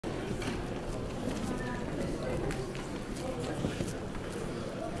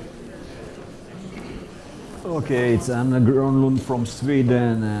Okay, it's Anna Grönlund from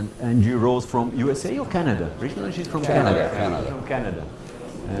Sweden and Angie Rose from USA or Canada? Originally she's from Canada. From Canada.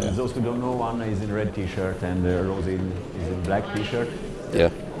 And those who don't know, Anna is in red t-shirt and Rose is in black t-shirt. Yeah.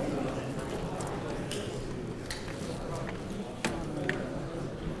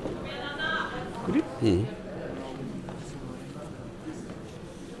 Good.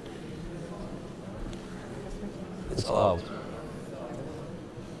 It's allowed.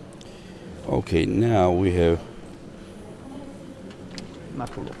 Okay, now we have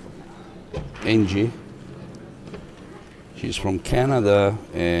Angie. She's from Canada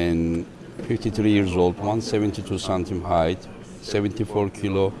and 53 years old, 172 cm height, 74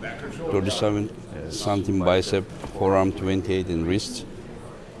 kilo, 37 cm bicep, forearm 28 and wrist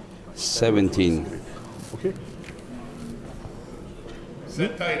 17. Okay.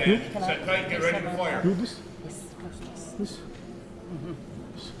 Sit tight, Angie. Sit tight, get ready to fire. Do this. This.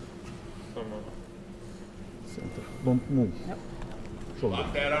 Center. Don't move. Shoulder.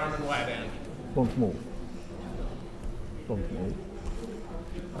 Lock that arm and lat, Angie. Don't move. Don't move.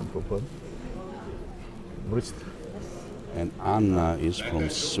 And open. Wrist. And Anna is from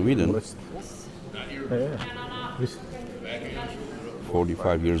Sweden, Wrist. Wrist.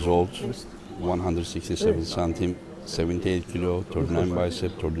 45 years old, 167 cm, 78 kilo, 39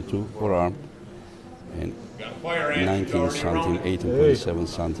 bicep, 32 forearm, and 19 cm, 18.7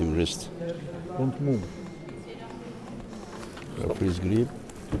 cm wrist. Don't move. Referee's grip.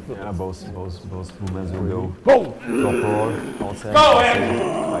 Yeah, both movements will go. Go! Top roll, outside, Go,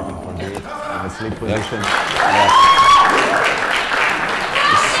 fighting for grip, in a sleep position.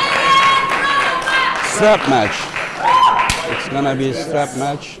 Strap match. It's gonna be a strap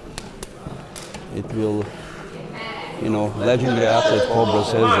match. It will, legendary athlete Cobra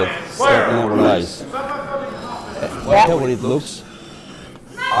says that strap never lies. Whatever it looks,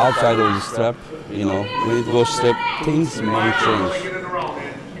 outside of the strap, when it goes strap, things may change.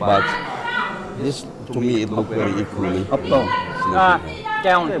 But this, to me, it looked very equally. Up, down.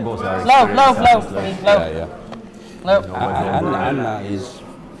 Down. They both are Low. Yeah. Low. Anna is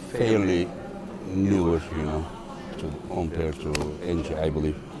fairly newer, to compare to Angie, I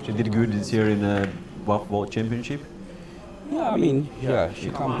believe. She did good this year in the World Championship. Yeah, she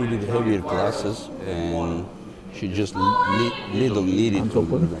competed heavier classes and she just needed to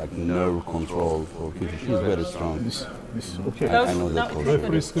nerve control for future. She's very strong. This. Okay. I know that for sure.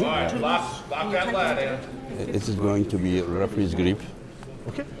 Referee's grip. All right, lock that lat, Angie. This is going to be a referee's grip.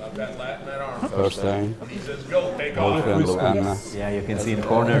 Okay. Lock that lat and that arm. First time, He says go, take off. boyfriend of Anna. Yeah, you can see in the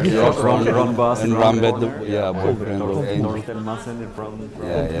corner. Ron Bass and Rambed, boyfriend of Angie. Torsten Madsen in front.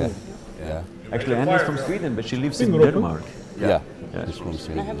 Yeah. Actually, Anna's from Sweden, but she lives in Denmark. Yeah, he's from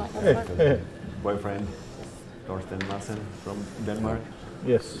Sweden. Boyfriend, Torsten Madsen from Denmark.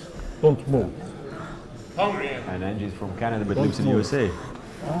 Yes. Don't move. Hungry, Angie. And Angie's from Canada, but lives in USA.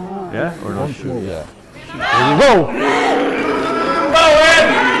 Yeah, or not? Don't move. Yeah. Go! Go,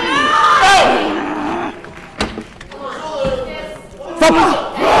 Angie!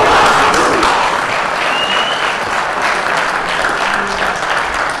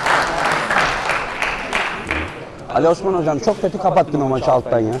 Ali Osman hocam çok kötü kapattın o maçı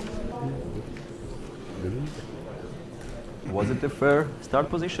alttan ya. Was it a fair start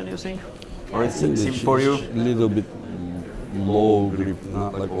position, you think? Or it seemed for you? A little bit low grip,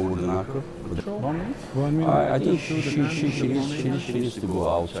 not like over the knuckle. 1 minute. I think she needs to go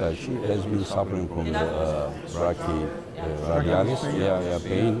outside. She has been suffering from the radialis,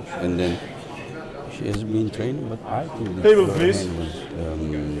 pain, and then she has been training. But I think the Table, her please. hand was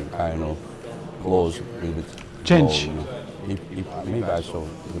kind of close, a little bit. Change. Low, If maybe I saw.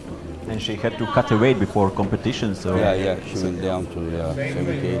 And she had to cut the weight before competition, so... Yeah, she went down to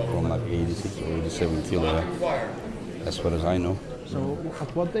 78 from like 86 or 87 kilo. As far as I know. So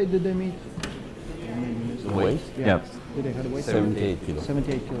at what day did they meet? The weight? Yeah. Did they have a weight? 78 kilo.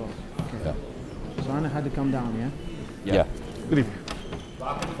 78 kilos. Okay. Yeah. So Anna had to come down, yeah? Yeah. Grip.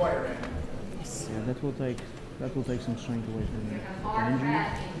 Lock and fire, Angie. Yeah, that will take some strength away from you. Angie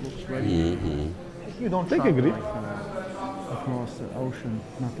looks ready. You don't Take a travel grip. across the ocean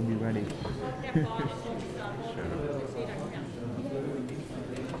not to be ready.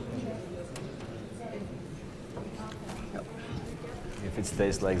 If it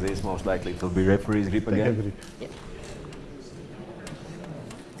stays like this, most likely it will be referee's grip Take a again.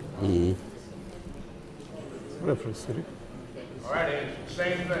 grip. Referee's grip. All right, Angie,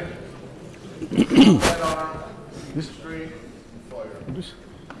 same thing. Right arm, straight, fire. This.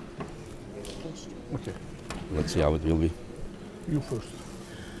 Okay. Let's see how it will be. You first.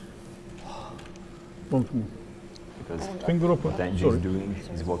 Don't move. Because Finger open. what Angie Sorry. is doing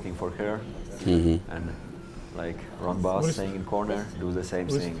is working for her, and like Ron Boss Wrist. saying in corner, do the same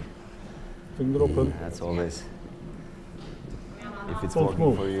Wrist. thing. Finger open. That's always, if it's Don't working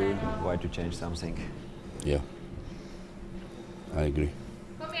move. for you, why to change something? Yeah, I agree.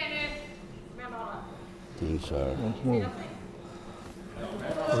 Things are. Don't move.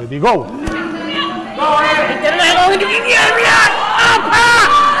 Ready, go!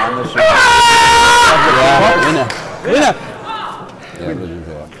 Winner! Winner! Yeah, losing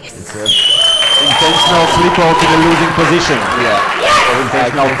there. It's a intentional slip out in a losing position. Yeah. Or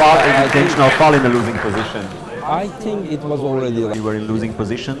intentional fall in a losing position. I think it was already You like. were in losing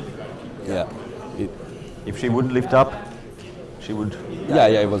position. Yeah. It, If she wouldn't lift up, she would. yeah,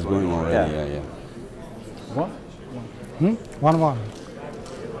 it was going already. Yeah. Yeah. One? 1-1.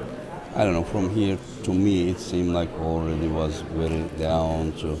 I don't know, from here to me it seemed like already was very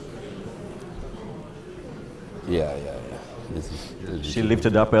down to. Yeah. This is She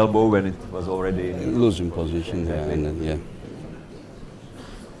lifted up elbow when it was already. losing position there, and then, yeah.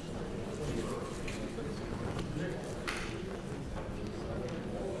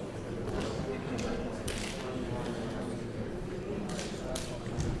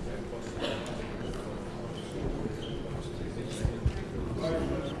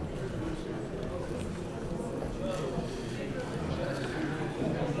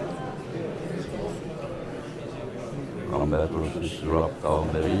 Combat versus Rob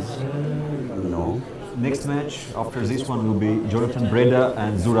Alberys. No. Next match after this one will be Jonathan Breda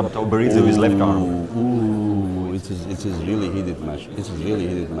and Zurab Tauberize with left arm. Ooh, it is really heated match. It is really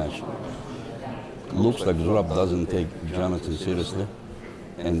heated match. Looks like Zurab doesn't take Jonathan seriously,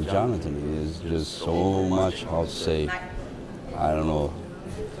 and Jonathan is just so much, how to say, I don't know.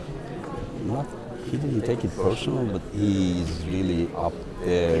 He didn't take it personal, but he's really up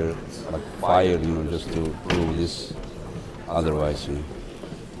there, like fire, just to prove this. Otherwise,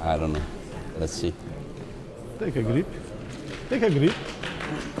 I don't know. Let's see. Take a grip. Take a grip.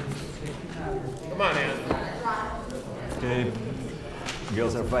 Come on, Angie. Okay,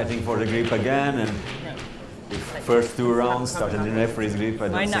 girls are fighting for the grip again, and if first two rounds started in referee's grip, I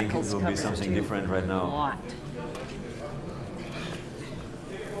My don't think it knuckles will be covered something too. different right A now. lot.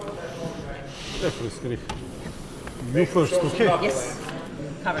 Referee's grip. You first, okay? Yes.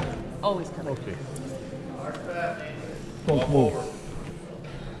 Covered. Always covered. Okay. Don't move.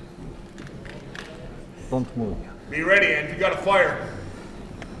 Don't move. Be ready, Angie. You got to fire.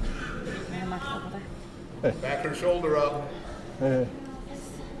 Back her shoulder up.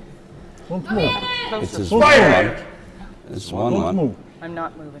 Don't move. It's his Fire! one. It's Don't 1-1. move. I'm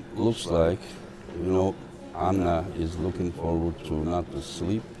not moving. Looks like, Anna is looking forward to not to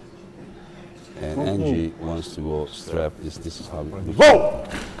sleep, and Angie wants to go strap. This is how it looks. Go!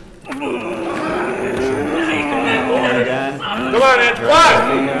 Again, Come on, Angie.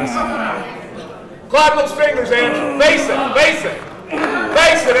 Clap those fingers, Angie. Face it. Face it.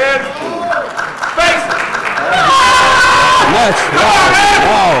 Face it, Angie. Face it. Match!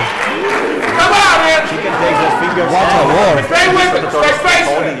 Wow! Come on, she Angie. can take those fingers What a out. war! Stay with it. Stay face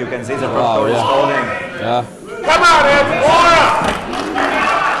Holding, it. you can see the Wow, proctor is yeah. holding. Yeah. Come on, Angie. Hold up.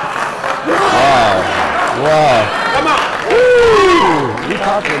 Wow! Come on. He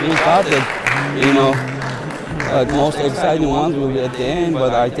caught it. Most exciting ones will be at the end,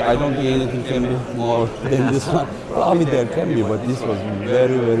 but I don't think anything can be more than this one. Probably there can be, but this was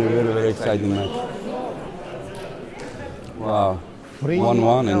very, very, very, very exciting match. Wow.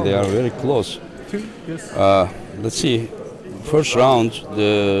 1-1, and they are very close. Yes. Let's see. First round,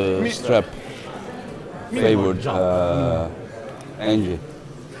 the strap favored Angie.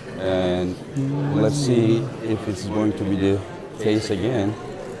 And let's see if it's going to be the case again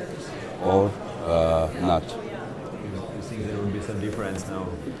or not. You think there will be some difference now?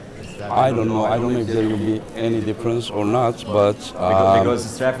 I don't know. I don't know if there will be any difference or not, but Because the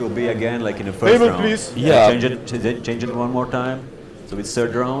strap will be again like in the first Table, round. please. Yeah. Change it one more time. So it's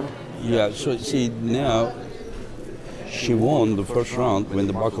third round. yeah. So see now, she won the first round when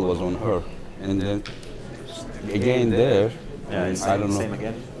the buckle was on her, and then again there. Yeah, it's I don't know. same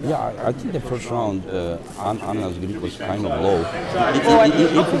again. Yeah, I think the first round, Anna's grip was kind of low.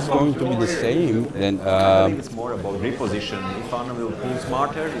 If it's going to be the same, then I think it's more about grip position. If Anna will pull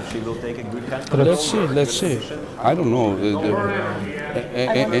smarter, if she will take a good hand. let's see. I don't know.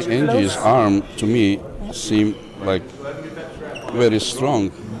 Angie's arm to me seemed like very strong.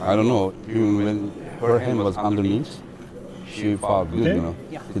 I don't know. Even when her hand was underneath, she fought good.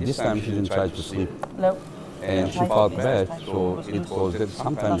 This time she didn't try to sleep. Nope. And she fought back, so it was that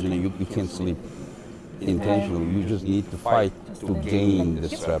sometimes you can't sleep intentionally. You just need to fight to gain the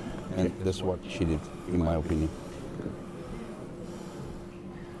strap, and that's what she did, in my opinion.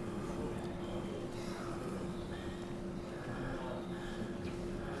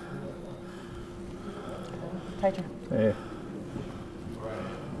 Tighter. Hey.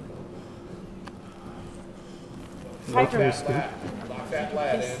 Tighter. Lock that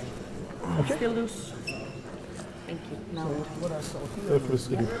lat in. Still loose. Thank you. Now. Referee's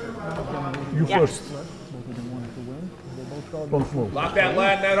grip. You Yeah. first. Both of them wanted to win. They both called Don't move. Lock that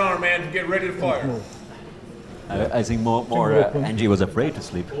lat in that arm, man. Get ready to fire. I think more Angie was afraid to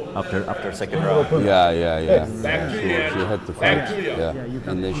sleep after second round. Yeah. Back to you, She man. had to Back fight. to you. Yeah. Yeah, you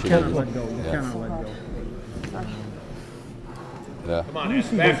And then she cannot didn't. let go. You Yeah. cannot let go. Yeah. Come on, man.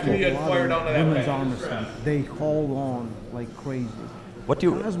 Back to you and fire down to that Women's mat. arm strength. They hold on like crazy. What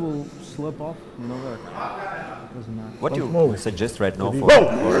you Guys will slip off, you know that. Doesn't matter. what you move. suggest right now for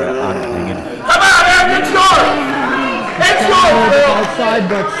Anne hanging? Come on, man. It's yours. It's yours, girl. Outside,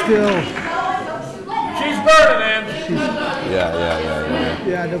 but still. She's burning, man. Yeah.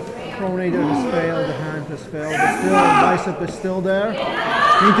 Yeah, the pronator has failed, the hand has failed, but still, bicep is still there.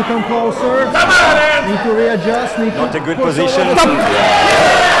 Need to come closer. Come on, man. Need to readjust. Need Not to a good push position. over the-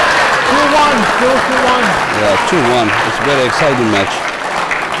 2-1, still 2-1. Yeah, 2-1. It's a very exciting match.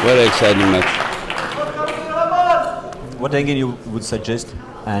 Very exciting match. What again you would suggest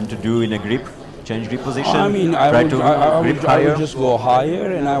Anne to do in a grip? Change grip position? I mean, try to grip I higher? would just go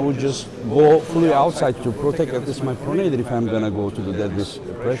higher, and I would just go fully outside to protect at least my pronator if I'm gonna go to the deadlift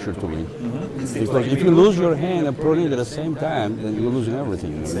pressure to win. Because if you lose your hand and pronator at the same time, then you're losing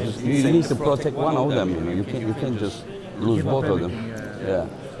everything. You need to protect one of them. You can't just lose both of them. Yeah.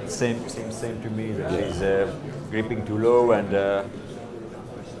 Same to me. That is gripping too low and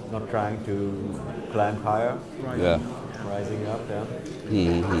not trying to climb higher, Yeah. rising up. Yeah.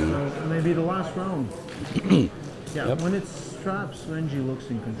 So maybe the last round. Yeah, when it's straps, Angie looks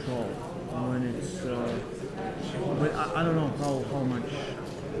in control. When it's, but I don't know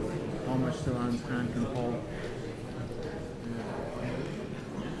how much Stefan's hand can hold.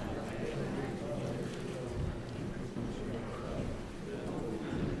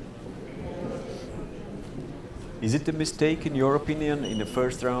 Is it a mistake, in your opinion, in the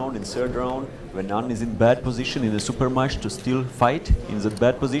first round, in third round, when Anne is in bad position in a super match, to still fight in that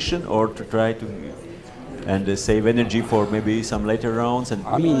bad position, or to try to save energy for maybe some later rounds? And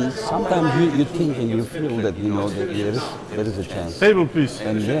I mean, sometimes you think and you feel that that there is a chance. Table, please.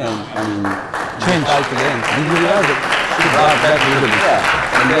 And then, I mean, change fight again. Did you realize that she got back a little bit?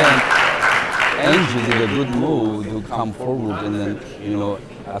 And then Angie did a good move to come forward and then,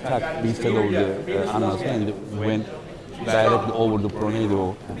 attack instead of the Anna's hand, went directly over the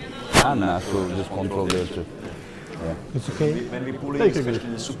pronator Anna to just control the two. Yeah. It's okay. when we pull in, Take a especially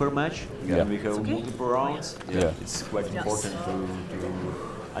in a super match, Yeah. when we have multiple rounds, Yeah. it's quite important to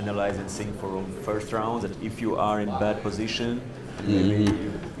analyze and think for first rounds that if you are in bad position, maybe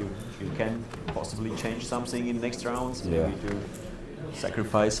you can possibly change something in next rounds, Yeah. maybe to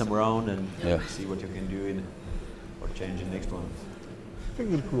sacrifice some round and Yeah. see what you can do in or change in next one.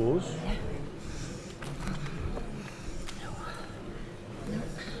 Finger close.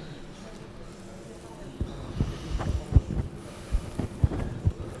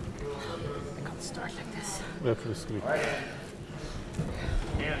 I can't start like this. Referee's grip. Let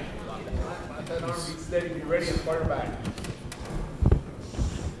that arm be steady. Be ready and fire back.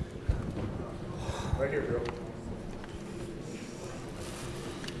 Right here, girl.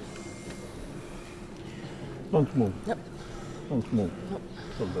 Don't move. Yep. Don't move.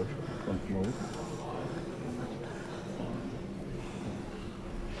 Shoulder. Don't move.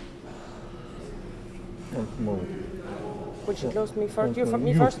 Don't move. Would you close me first? You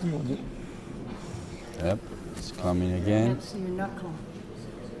me first? Yep. It's coming again. See your knuckle.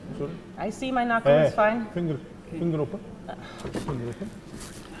 Sorry. I see my knuckle. It's fine. Finger open. Finger open.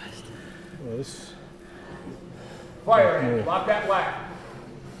 Yes. Fire. Lock that lat.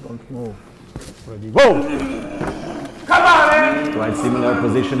 Don't move. Ready. Whoa! Come on, man. Quite similar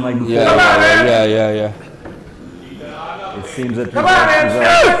position like before. Yeah. It seems that Come on, man.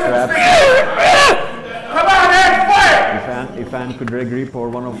 straps. Come on, man. Fire. If Anne could drag grip or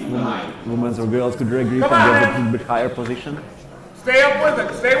one of women or girls could drag grip Come and on, get a man. little bit higher position. Stay up with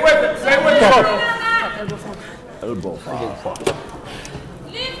it. Stay with it. Stay with it, girl. Elbow.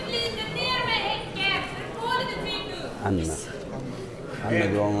 Lyft lite ner med häcken, få lite tyngd upp. Anna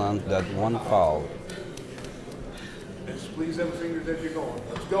Grönlund got one foul. And squeeze them fingers as you're going.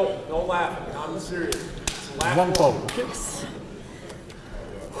 Let's go. No laughing. I'm serious. It's the last One foul.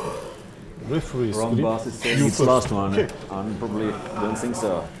 Referee's Wrong grip. boss is saying it's last one. Anne probably don't think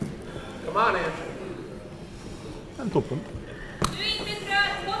so. Come on, Angie. And open. Du är inte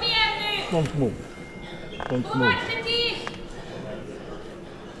trött, kom igen nu! Don't move. Don't Två move. matcher till!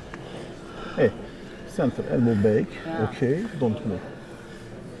 Hey, center elbow back. Okay, don't move.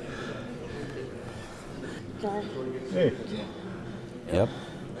 Hey. Yep.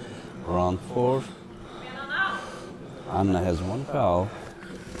 Round 4. Anna has 1 foul.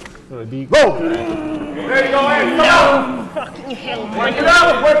 Ready, There you go, Angie. Come on. Fucking hell. Work it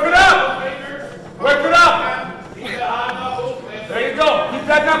up. Work it up. Work it up. There you go. Keep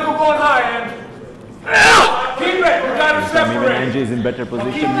that knuckle going high, Angie. Keep it. You got to Maybe separate. Angie is in better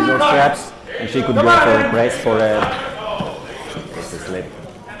position with those straps, and she could go for a press for a slip.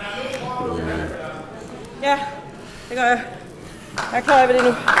 Ja, det gør jeg. Jeg klarer ved det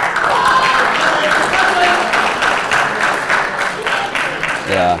nu.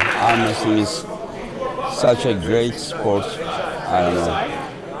 Yeah, arm wrestling is such a great sport. I don't know.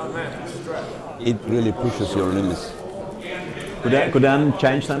 It really pushes your limits. Could Anne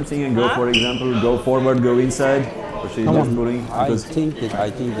change something and go, for example, go forward, go inside, or she's just pulling? I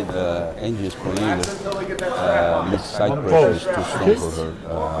think that Angie's Grönlund this side pressure is too strong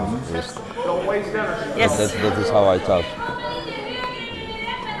for her wrist. Don't waste energy. Yes. That is how I thought.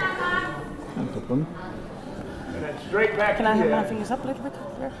 hand open. And then straight back Can to I have the my end. fingers up a little bit?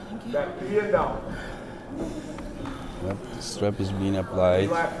 There, thank you. Back to the end down. Yep, the strap is being applied.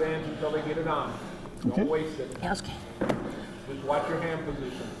 Relax, Angie, until they get it on. Don't waste it. Ja, okay. Just watch your hand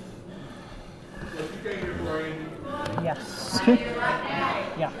position. Yes.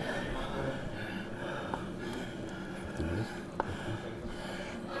 Ja.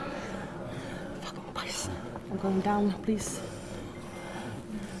 Fucking piss. I'm going down, please.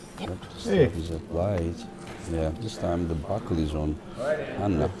 Yep, the strap is applied. Yeah, this time the buckle is on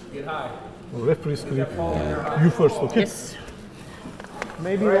Anna. Get high. Referee's grip. You first, okay? Yes.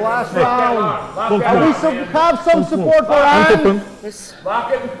 Maybe the last round. Lock Can we have some support for Hand Anne? open. Yes.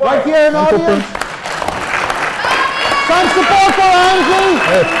 Lock it and Right fight. here in audience. Some support for Angie.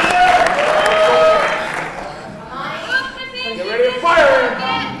 Get ready to fire, Angie.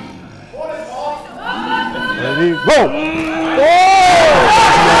 Ready, go!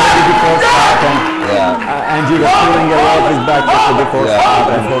 Yeah, Angie was pulling a lot of his back pressure before yeah,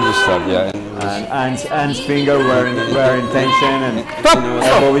 start, before the start, yeah. And and Anne's finger were in tension, and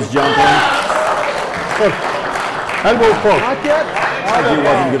elbow is jumping. Elbow forward. Not yet. Angie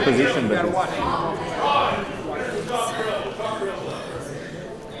was in good position, but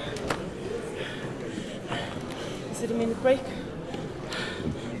Is it a minute break?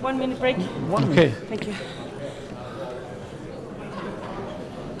 1 minute break. Okay. Thank you.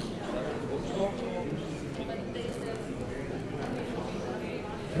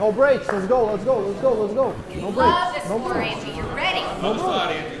 No breaks. Let's go. Let's go. Let's go. Let's go. No breaks. No breaks. Angie, you're ready.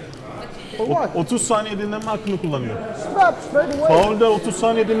 For what? 30 saniye dinlenme hakkını kullanıyor. Stop straight away. Foul'da 30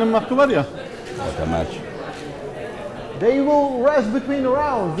 saniye dinlenme hakkı var ya. what a match. They will rest between the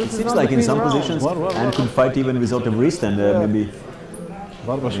rounds. This it is seems not like in between some the rounds. positions Var. Anne could fight even without a wrist, and maybe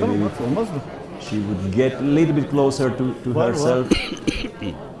Var başkanım, bak olmaz mı? she would get a little bit closer to Var. herself.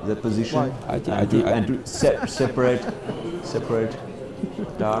 That position, I think- and I think- and to separate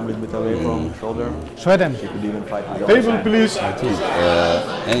the arm a little bit away from shoulder. Sweden. She could even fight with the other Table side. please. I think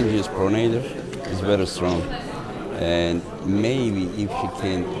Angie's pronator is very strong, and maybe if she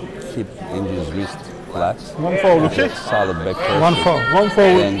can keep Angie's wrist flat, One foul, okay? solid back pressure, One foul. One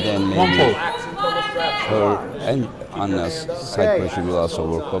foul. then One maybe foul. her and Anna's side pressure will also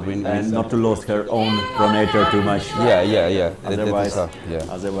work. But And not to lose her own pronator too much. yeah. That is Otherwise, how,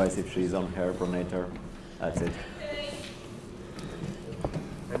 yeah. otherwise, if she's on her pronator, that's it.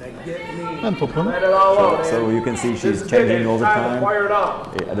 And then get me. Hand open. Let it all out, So Angie. you can see This she's is changing it. all the It's time to time. fire it up.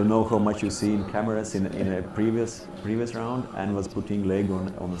 I don't know how much you see in cameras in a previous round, and was putting leg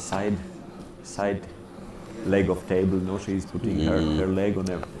on the side leg of table. No, she's putting her leg on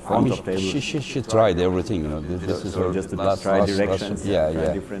the I front mean, of table. she tried everything, you know. This is So her just to last, try last, directions, last, yeah, try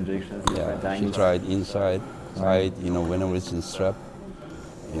yeah. different directions, Yeah, different she angles. tried inside, side, you know, whenever it's in strap,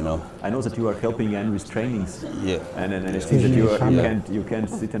 you know. I know that you are helping Anne with trainings, Yeah. and I see that you can't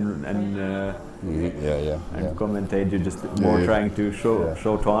sit and commentate. You're just more trying to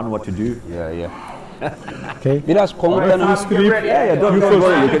show to Anne what to do. Yeah. Okay. Biraz komutanımız Get ready. Yeah, don't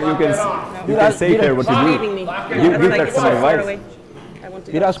worry. You can say her what to do. Leaving me. Give Like her it's some so far advice. away. I want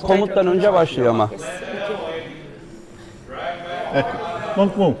to Biraz komuttan önce başlıyor ama. Yes, thank you.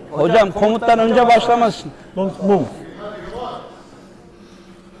 Don't move. Hocam komuttan önce başlamasın. Don't move.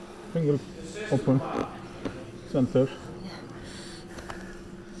 Finger open. Center.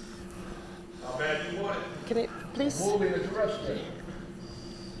 Can I please?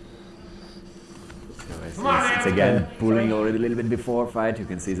 It's again pulling already a little bit before fight. You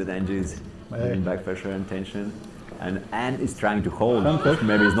can see that Angie is giving back pressure and tension, and Anne is trying to hold.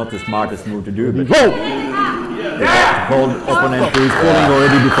 Maybe it's not the smartest move to do, but to hold opponent who is pulling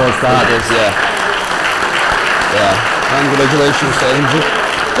already before start. Yeah. Yeah, congratulations, Angie.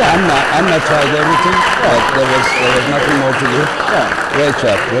 Anna tried everything, but there was nothing more to do. Yeah. Great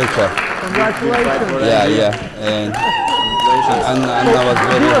job, great job. Congratulations. Yeah, and Anna was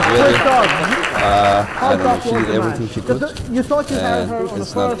very, I don't know, she did everything she could. You thought you had her on the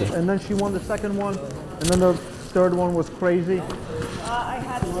it's not first, the- and then she won the second one, and then the third one was crazy. I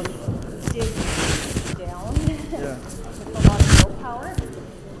had to dig down with a lot of willpower.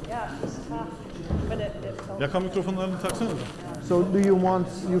 Yeah, it was tough, but it felt Jag kan mikrofonen taxa nu. So do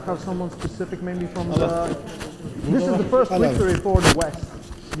you have someone specific maybe from the... This is the first victory for the West.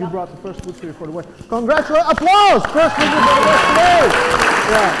 You brought the first victory for the West. Congratulations! Applause! First victory for the West today!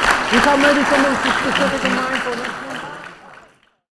 Yeah. You have maybe someone specific in mind for next one?